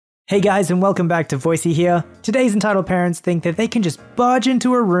Hey guys, and welcome back to Voicey here. Today's entitled parents think that they can just barge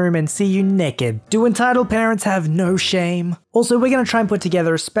into a room and see you naked. Do entitled parents have no shame? Also, we're going to try and put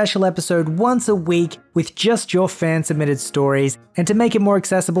together a special episode once a week with just your fan submitted stories. And to make it more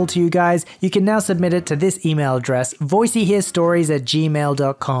accessible to you guys, you can now submit it to this email address,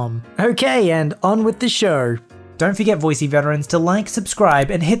 voiceyherestories@gmail.com. Okay, and on with the show. Don't forget, Voicey veterans, to like,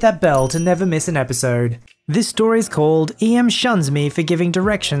 subscribe, and hit that bell to never miss an episode. This story is called EM Shuns Me for Giving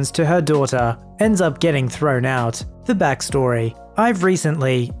Directions to Her Daughter, Ends Up Getting Thrown Out. The backstory. I've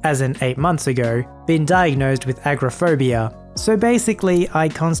recently, as in 8 months ago, been diagnosed with agoraphobia. So basically, I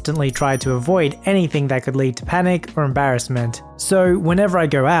constantly try to avoid anything that could lead to panic or embarrassment. So whenever I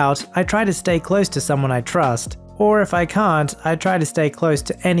go out, I try to stay close to someone I trust. Or if I can't, I try to stay close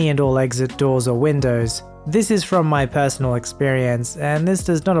to any and all exit doors or windows. This is from my personal experience, and this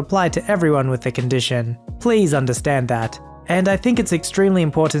does not apply to everyone with the condition. Please understand that. And I think it's extremely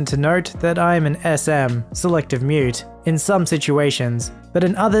important to note that I am an SM, selective mute, in some situations, but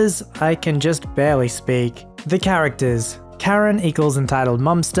in others, I can just barely speak. The characters. Karen equals entitled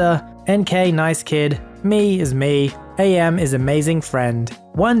mumster, NK nice kid, me is me, AM is amazing friend.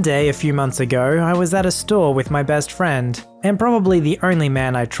 One day a few months ago, I was at a store with my best friend, and probably the only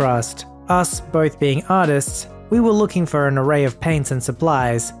man I trust. Us both being artists, we were looking for an array of paints and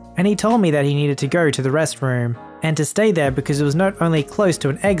supplies, and he told me that he needed to go to the restroom, and to stay there because it was not only close to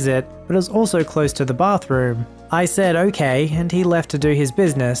an exit, but it was also close to the bathroom. I said okay, and he left to do his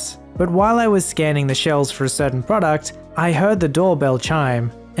business. But while I was scanning the shelves for a certain product, I heard the doorbell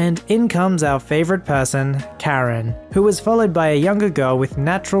chime, and in comes our favorite person, Karen, who was followed by a younger girl with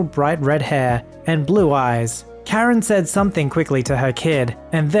natural bright red hair and blue eyes. Karen said something quickly to her kid,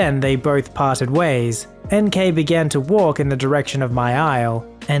 and then they both parted ways. NK began to walk in the direction of my aisle,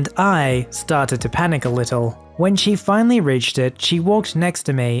 and I started to panic a little. When she finally reached it, she walked next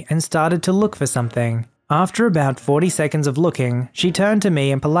to me and started to look for something. After about 40 seconds of looking, she turned to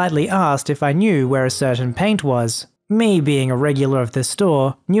me and politely asked if I knew where a certain paint was. Me, being a regular of the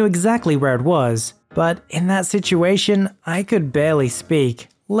store, knew exactly where it was, but in that situation, I could barely speak,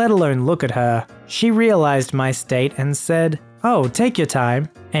 let alone look at her. She realized my state and said, "Oh, take your time,"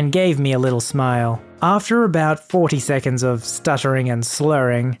 and gave me a little smile. After about 40 seconds of stuttering and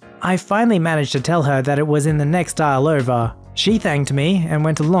slurring, I finally managed to tell her that it was in the next aisle over. She thanked me and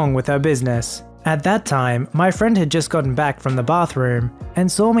went along with her business. At that time, my friend had just gotten back from the bathroom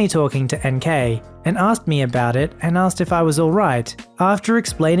and saw me talking to NK and asked me about it and asked if I was alright. After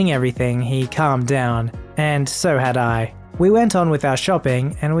explaining everything, he calmed down, and so had I. We went on with our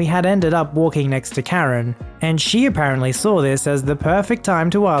shopping, and we had ended up walking next to Karen, and she apparently saw this as the perfect time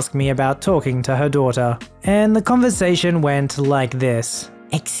to ask me about talking to her daughter. And the conversation went like this.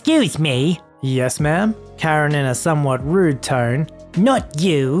 "Excuse me?" "Yes, ma'am?" Karen in a somewhat rude tone. "Not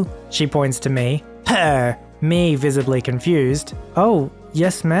you." She points to me. "Her." Me visibly confused. "Oh,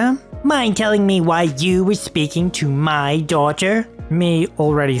 yes, ma'am?" "Mind telling me why you were speaking to my daughter?" Me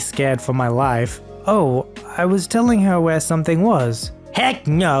already scared for my life. "Oh, I was telling her where something was." "Heck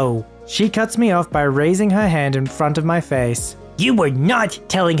no!" She cuts me off by raising her hand in front of my face. "You were not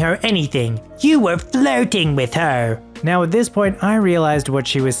telling her anything. You were flirting with her." Now at this point I realized what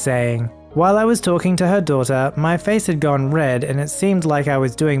she was saying. While I was talking to her daughter, my face had gone red and it seemed like I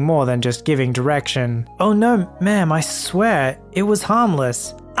was doing more than just giving direction. "Oh no, ma'am, I swear, it was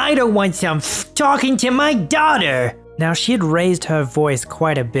harmless." "I don't want some talking to my daughter!" Now she had raised her voice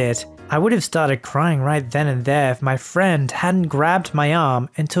quite a bit. I would have started crying right then and there if my friend hadn't grabbed my arm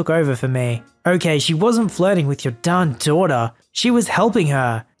and took over for me. "Okay, she wasn't flirting with your darn daughter. She was helping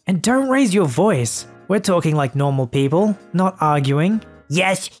her. And don't raise your voice. We're talking like normal people, not arguing."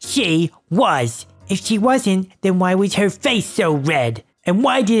 "Yes, she was. If she wasn't, then why was her face so red? And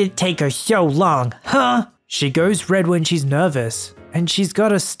why did it take her so long, huh?" "She goes red when she's nervous, and she's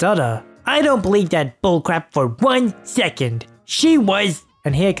got a stutter." "I don't believe that bullcrap for 1 second. She was..."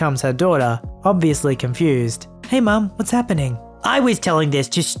 And here comes her daughter, obviously confused. "Hey mom, what's happening?" "I was telling this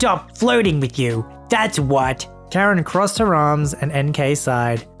to stop flirting with you. That's what." Karen crossed her arms and NK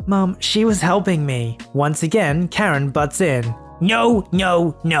sighed. "Mom, she was helping me." Once again, Karen butts in. "No,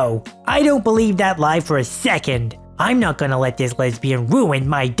 no, no. I don't believe that lie for a second. I'm not gonna let this lesbian ruin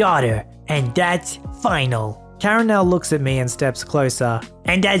my daughter. And that's final." Karen now looks at me and steps closer.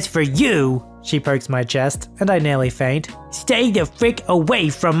 "And as for you," she pokes my chest, and I nearly faint. "Stay the frick away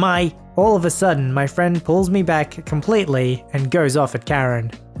from my..." All of a sudden, my friend pulls me back completely and goes off at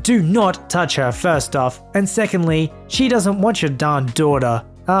Karen. "Do not touch her, first off, and secondly, she doesn't want your darn daughter."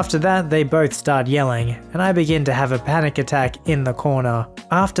 After that, they both start yelling, and I begin to have a panic attack in the corner.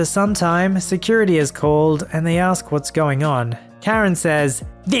 After some time, security is called and they ask what's going on. Karen says,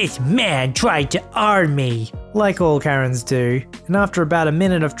 "This man tried to arm me." Like all Karens do, and after about a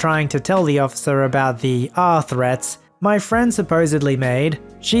minute of trying to tell the officer about the R threats my friend supposedly made,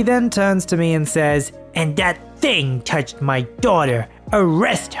 she then turns to me and says, "And that thing touched my daughter.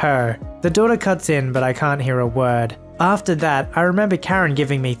 Arrest her." The daughter cuts in, but I can't hear a word. After that, I remember Karen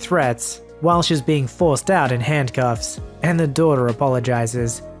giving me threats while she's being forced out in handcuffs, and the daughter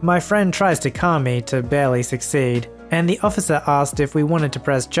apologizes. My friend tries to calm me to barely succeed, and the officer asked if we wanted to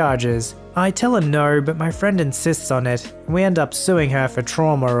press charges. I tell her no, but my friend insists on it, and we end up suing her for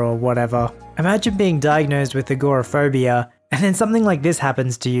trauma or whatever. Imagine being diagnosed with agoraphobia, and then something like this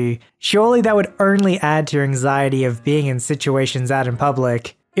happens to you. Surely that would only add to your anxiety of being in situations out in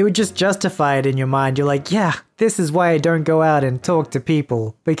public. It would just justify it in your mind. You're like, yeah, this is why I don't go out and talk to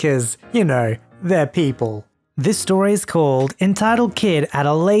people, because, you know, they're people. This story is called Entitled Kid at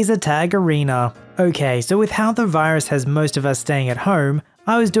a Laser Tag Arena. Okay, so with how the virus has most of us staying at home,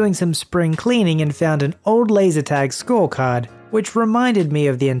 I was doing some spring cleaning and found an old laser tag scorecard, which reminded me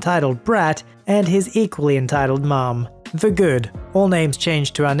of the entitled brat and his equally entitled mom. The Good, all names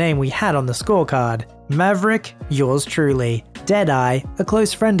changed to our name we had on the scorecard. Maverick, yours truly. Deadeye, a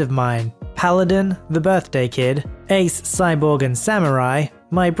close friend of mine. Paladin, the birthday kid. Ace, Cyborg and Samurai,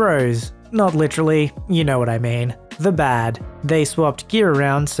 my bros. Not literally, you know what I mean. The Bad, they swapped gear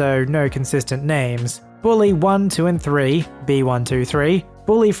around so no consistent names. Bully 1, 2 and 3, B123.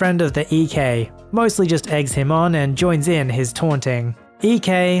 Bully friend of the EK, mostly just eggs him on and joins in his taunting.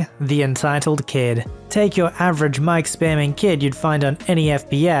 EK, the entitled kid. Take your average mic spamming kid you'd find on any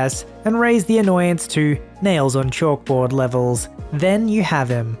FPS and raise the annoyance to nails on chalkboard levels. Then you have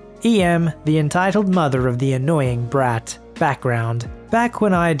him. EM, the entitled mother of the annoying brat. Background. Back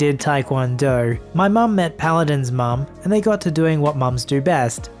when I did Taekwondo, my mum met Paladin's mum and they got to doing what mums do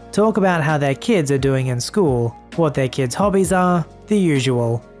best. Talk about how their kids are doing in school, what their kids' hobbies are, the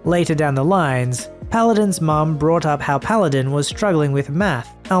usual. Later down the lines, Paladin's mum brought up how Paladin was struggling with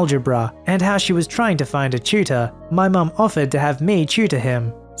math, algebra, and how she was trying to find a tutor. My mum offered to have me tutor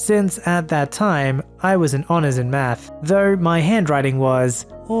him, since at that time I was in honours in math, though my handwriting was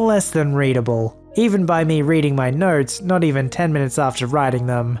less than readable. Even by me reading my notes not even 10 minutes after writing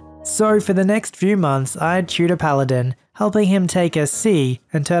them. So for the next few months I'd tutor Paladin, helping him take a C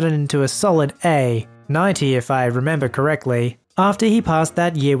and turn it into a solid A, 90 if I remember correctly. After he passed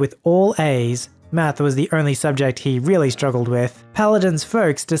that year with all A's, math was the only subject he really struggled with, Paladin's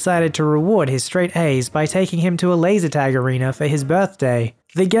folks decided to reward his straight A's by taking him to a laser tag arena for his birthday.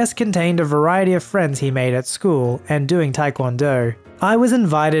 The guest contained a variety of friends he made at school and doing Taekwondo. I was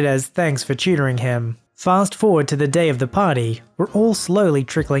invited as thanks for tutoring him. Fast forward to the day of the party, we're all slowly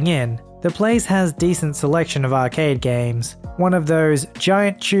trickling in. The place has decent selection of arcade games. One of those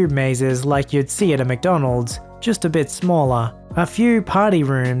giant tube mazes like you'd see at a McDonald's, just a bit smaller. A few party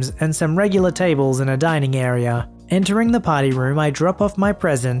rooms and some regular tables in a dining area. Entering the party room, I drop off my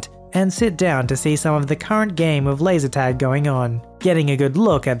present and sit down to see some of the current game of laser tag going on, getting a good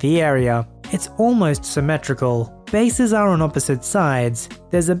look at the area. It's almost symmetrical. Bases are on opposite sides.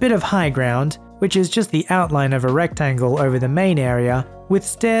 There's a bit of high ground, which is just the outline of a rectangle over the main area, with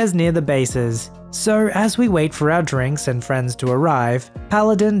stairs near the bases. So as we wait for our drinks and friends to arrive,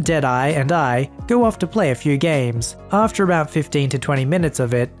 Paladin, Deadeye and I go off to play a few games. After about 15 to 20 minutes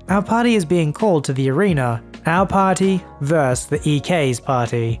of it, our party is being called to the arena. Our party versus the EK's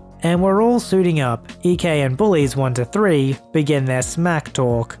party. And we're all suiting up. EK and bullies 1 to 3 begin their smack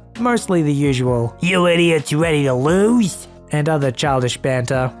talk. Mostly the usual, "You idiots ready to lose?" and other childish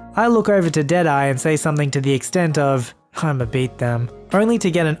banter. I look over to Deadeye and say something to the extent of, "I'ma beat them," only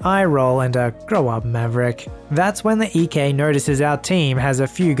to get an eye roll and a "grow up, Maverick." That's when the EK notices our team has a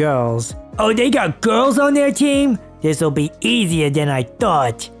few girls. "Oh, they got girls on their team? This'll be easier than I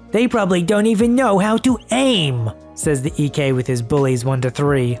thought. They probably don't even know how to aim," says the EK with his bullies 1 to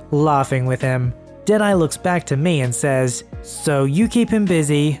 3, laughing with him. Deadeye looks back to me and says, "So you keep him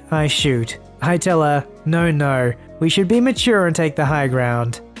busy, I shoot." I tell her, no, we should be mature and take the high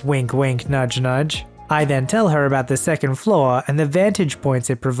ground. Wink wink, nudge nudge. I then tell her about the second floor and the vantage points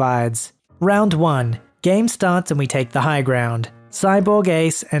it provides. Round 1. Game starts and we take the high ground. Cyborg,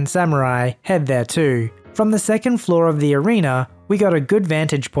 Ace and Samurai head there too. From the second floor of the arena, we got a good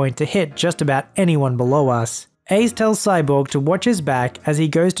vantage point to hit just about anyone below us. Ace tells Cyborg to watch his back as he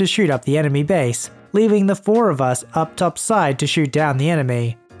goes to shoot up the enemy base, leaving the 4 of us up top side to shoot down the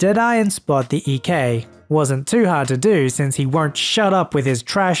enemy. Deadeye and Spot the EK. Wasn't too hard to do since he won't shut up with his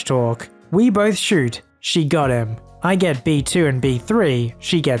trash talk. We both shoot. She got him. I get B2 and B3,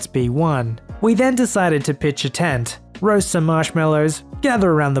 she gets B1. We then decided to pitch a tent, roast some marshmallows,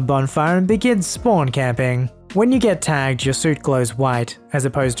 gather around the bonfire and begin spawn camping. When you get tagged, your suit glows white, as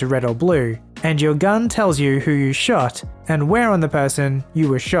opposed to red or blue, and your gun tells you who you shot, and where on the person you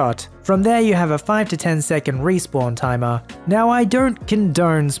were shot. From there you have a 5 to 10 second respawn timer. Now I don't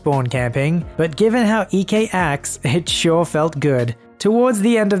condone spawn camping, but given how EK acts, it sure felt good. Towards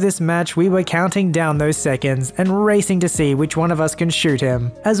the end of this match, we were counting down those seconds and racing to see which one of us can shoot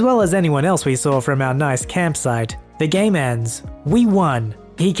him, as well as anyone else we saw from our nice campsite. The game ends. We won.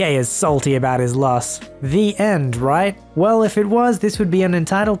 EK is salty about his loss. The end, right? Well, if it was, this would be an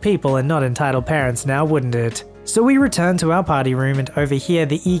entitled people and not entitled parents now, wouldn't it? So we return to our party room and overhear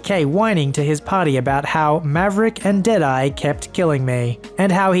the EK whining to his party about how Maverick and Deadeye kept killing me,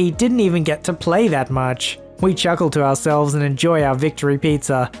 and how he didn't even get to play that much. We chuckle to ourselves and enjoy our victory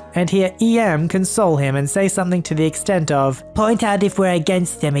pizza, and hear EM console him and say something to the extent of, "Point out if we're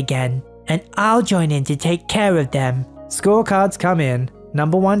against them again, and I'll join in to take care of them." Scorecards come in.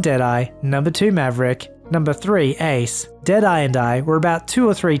 Number 1 Deadeye, number 2 Maverick, number 3 Ace. Deadeye and I were about 2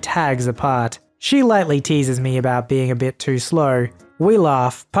 or 3 tags apart. She lightly teases me about being a bit too slow. We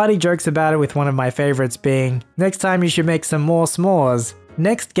laugh, party jokes about it with one of my favorites being, "Next time you should make some more s'mores."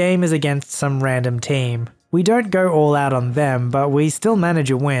 Next game is against some random team. We don't go all out on them, but we still manage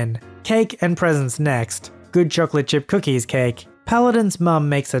a win. Cake and presents next. Good chocolate chip cookies cake. Paladin's mum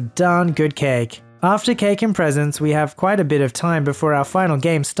makes a darn good cake. After cake and presents, we have quite a bit of time before our final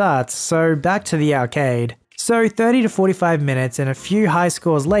game starts, so back to the arcade. So 30 to 45 minutes and a few high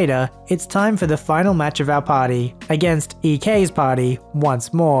scores later, it's time for the final match of our party, against EK's party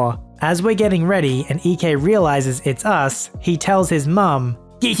once more. As we're getting ready and EK realizes it's us, he tells his mum,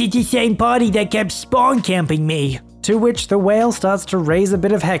 "This is the same party that kept spawn camping me." To which the whale starts to raise a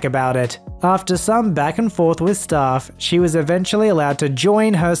bit of heck about it. After some back and forth with staff, she was eventually allowed to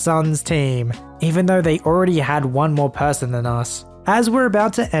join her son's team, even though they already had one more person than us. As we're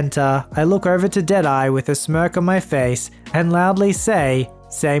about to enter, I look over to Deadeye with a smirk on my face and loudly say,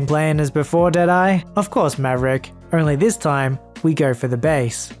 "Same plan as before, Deadeye?" "Of course, Maverick. Only this time, we go for the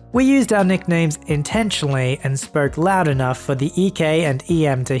base." We used our nicknames intentionally and spoke loud enough for the EK and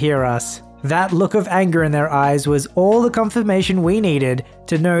EM to hear us. That look of anger in their eyes was all the confirmation we needed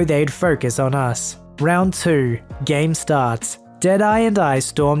to know they'd focus on us. Round 2, game starts. Deadeye and I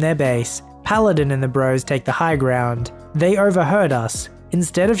storm their base. Paladin and the bros take the high ground. They overheard us.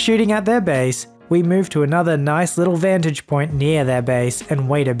 Instead of shooting at their base, we move to another nice little vantage point near their base and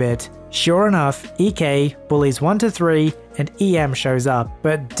wait a bit. Sure enough, EK bullies 1 to 3 and EM shows up,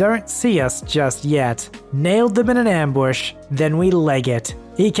 but don't see us just yet. Nailed them in an ambush, then we leg it.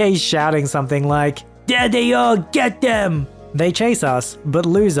 EK's shouting something like, "There they are, get them!" They chase us, but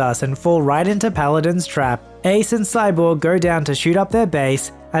lose us and fall right into Paladin's trap. Ace and Cyborg go down to shoot up their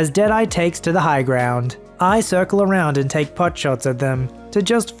base as Deadeye takes to the high ground. I circle around and take pot shots at them to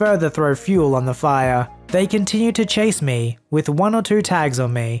just further throw fuel on the fire. They continue to chase me, with 1 or 2 tags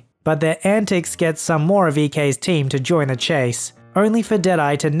on me, but their antics get some more of EK's team to join the chase, only for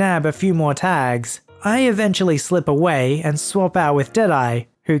Deadeye to nab a few more tags. I eventually slip away and swap out with Deadeye,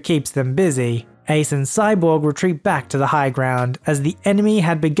 who keeps them busy. Ace and Cyborg retreat back to the high ground as the enemy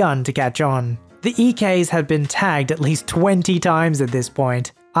had begun to catch on. The EKs had been tagged at least 20 times at this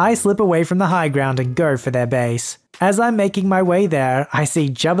point. I slip away from the high ground and go for their base. As I'm making my way there, I see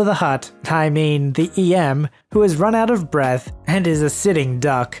Jabba the Hutt, the EM, who has run out of breath and is a sitting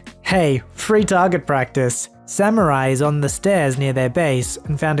duck. Hey, free target practice. Samurai is on the stairs near their base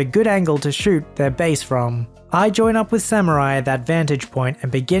and found a good angle to shoot their base from. I join up with Samurai at that vantage point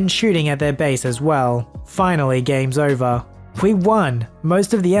and begin shooting at their base as well. Finally, game's over. We won!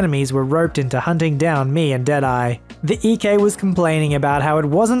 Most of the enemies were roped into hunting down me and Deadeye. The EK was complaining about how it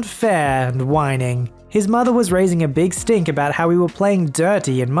wasn't fair and whining. His mother was raising a big stink about how we were playing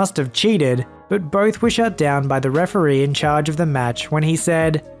dirty and must have cheated, but both were shut down by the referee in charge of the match when he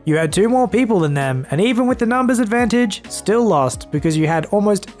said, "You had 2 more people than them, and even with the numbers advantage, still lost because you had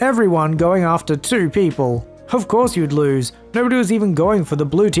almost everyone going after 2 people. Of course you'd lose. Nobody was even going for the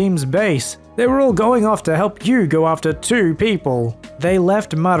blue team's base. They were all going off to help you go after 2 people." They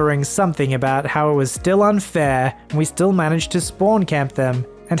left muttering something about how it was still unfair and we still managed to spawn camp them,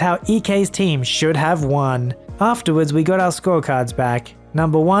 and how EK's team should have won. Afterwards we got our scorecards back.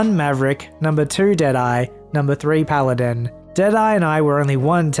 Number 1 Maverick, number 2 Deadeye, number 3 Paladin. Deadeye and I were only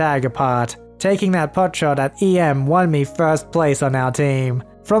 1 tag apart. Taking that pot shot at EM won me first place on our team.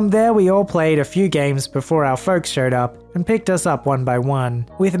 From there we all played a few games before our folks showed up and picked us up one by one,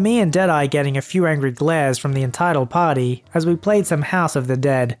 with me and Deadeye getting a few angry glares from the entitled party as we played some House of the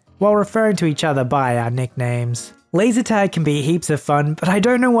Dead, while referring to each other by our nicknames. Laser tag can be heaps of fun, but I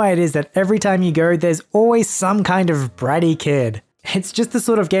don't know why it is that every time you go there's always some kind of bratty kid. It's just the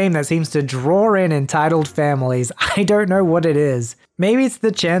sort of game that seems to draw in entitled families. I don't know what it is. Maybe it's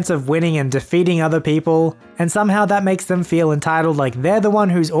the chance of winning and defeating other people, and somehow that makes them feel entitled like they're the one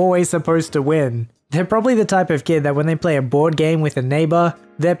who's always supposed to win. They're probably the type of kid that when they play a board game with a neighbor,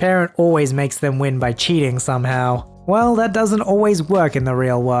 their parent always makes them win by cheating somehow. Well, that doesn't always work in the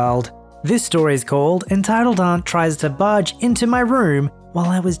real world. This story is called Entitled Aunt Tries to Barge Into My Room While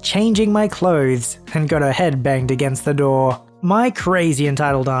I Was Changing My Clothes and Got Her Head Banged Against the Door. My crazy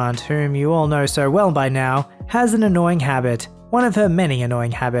entitled aunt, whom you all know so well by now, has an annoying habit, one of her many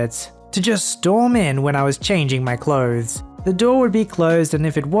annoying habits, to just storm in when I was changing my clothes. The door would be closed, and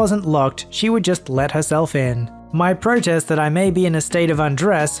if it wasn't locked, she would just let herself in. My protest that I may be in a state of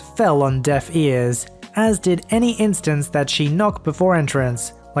undress fell on deaf ears, as did any instance that she knocked before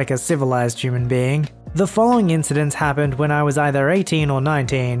entrance, like a civilized human being. The following incidents happened when I was either 18 or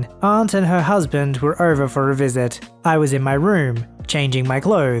 19. Aunt and her husband were over for a visit. I was in my room, changing my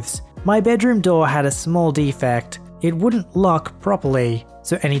clothes. My bedroom door had a small defect. It wouldn't lock properly,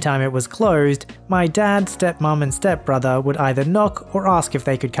 so anytime it was closed, my dad, stepmom and stepbrother would either knock or ask if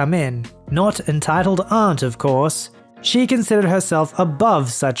they could come in. Not entitled aunt, of course. She considered herself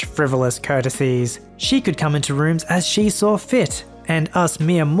above such frivolous courtesies. She could come into rooms as she saw fit, and us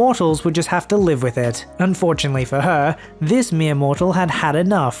mere mortals would just have to live with it. Unfortunately for her, this mere mortal had had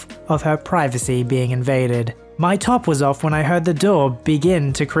enough of her privacy being invaded. My top was off when I heard the door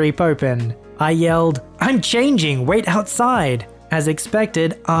begin to creep open. I yelled, "I'm changing, wait outside!" As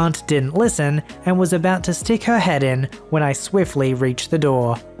expected, Aunt didn't listen and was about to stick her head in when I swiftly reached the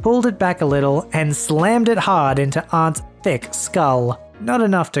door, pulled it back a little, and slammed it hard into Aunt's thick skull. Not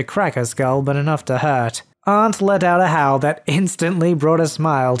enough to crack her skull, but enough to hurt. Aunt let out a howl that instantly brought a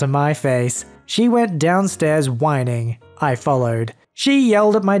smile to my face. She went downstairs whining. I followed. She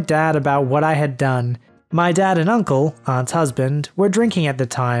yelled at my dad about what I had done. My dad and uncle, Aunt's husband, were drinking at the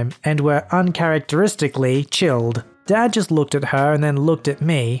time and were uncharacteristically chilled. Dad just looked at her and then looked at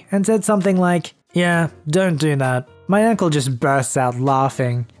me and said something like, "Yeah, don't do that." My uncle just bursts out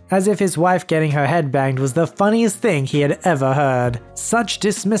laughing, as if his wife getting her head banged was the funniest thing he had ever heard. Such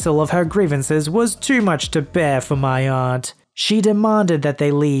dismissal of her grievances was too much to bear for my aunt. She demanded that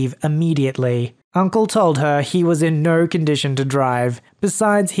they leave immediately. Uncle told her he was in no condition to drive.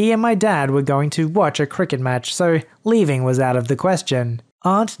 Besides, he and my dad were going to watch a cricket match, so leaving was out of the question.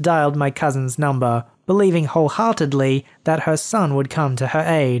 Aunt dialed my cousin's number, believing wholeheartedly that her son would come to her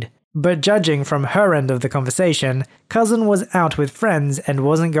aid. But judging from her end of the conversation, cousin was out with friends and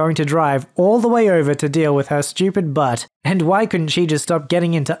wasn't going to drive all the way over to deal with her stupid butt, and why couldn't she just stop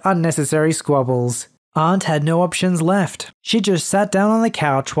getting into unnecessary squabbles? Aunt had no options left. She just sat down on the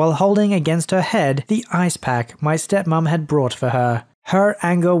couch while holding against her head the ice pack my stepmom had brought for her. Her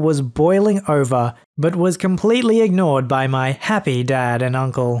anger was boiling over, but was completely ignored by my happy dad and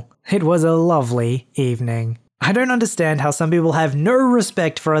uncle. It was a lovely evening. I don't understand how some people have no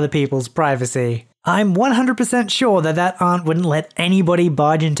respect for other people's privacy. I'm 100% sure that aunt wouldn't let anybody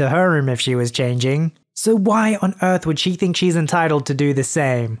barge into her room if she was changing. So why on earth would she think she's entitled to do the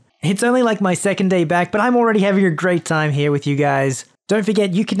same? It's only like my second day back, but I'm already having a great time here with you guys. Don't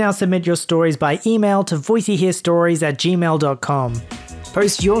forget, you can now submit your stories by email to voiceyherestories@gmail.com.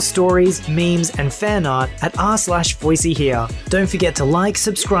 Post your stories, memes, and fan art at r/VoiceyHere. Don't forget to like,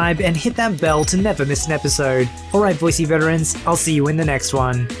 subscribe, and hit that bell to never miss an episode. Alright, Voicey veterans, I'll see you in the next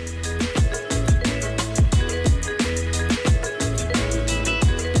one.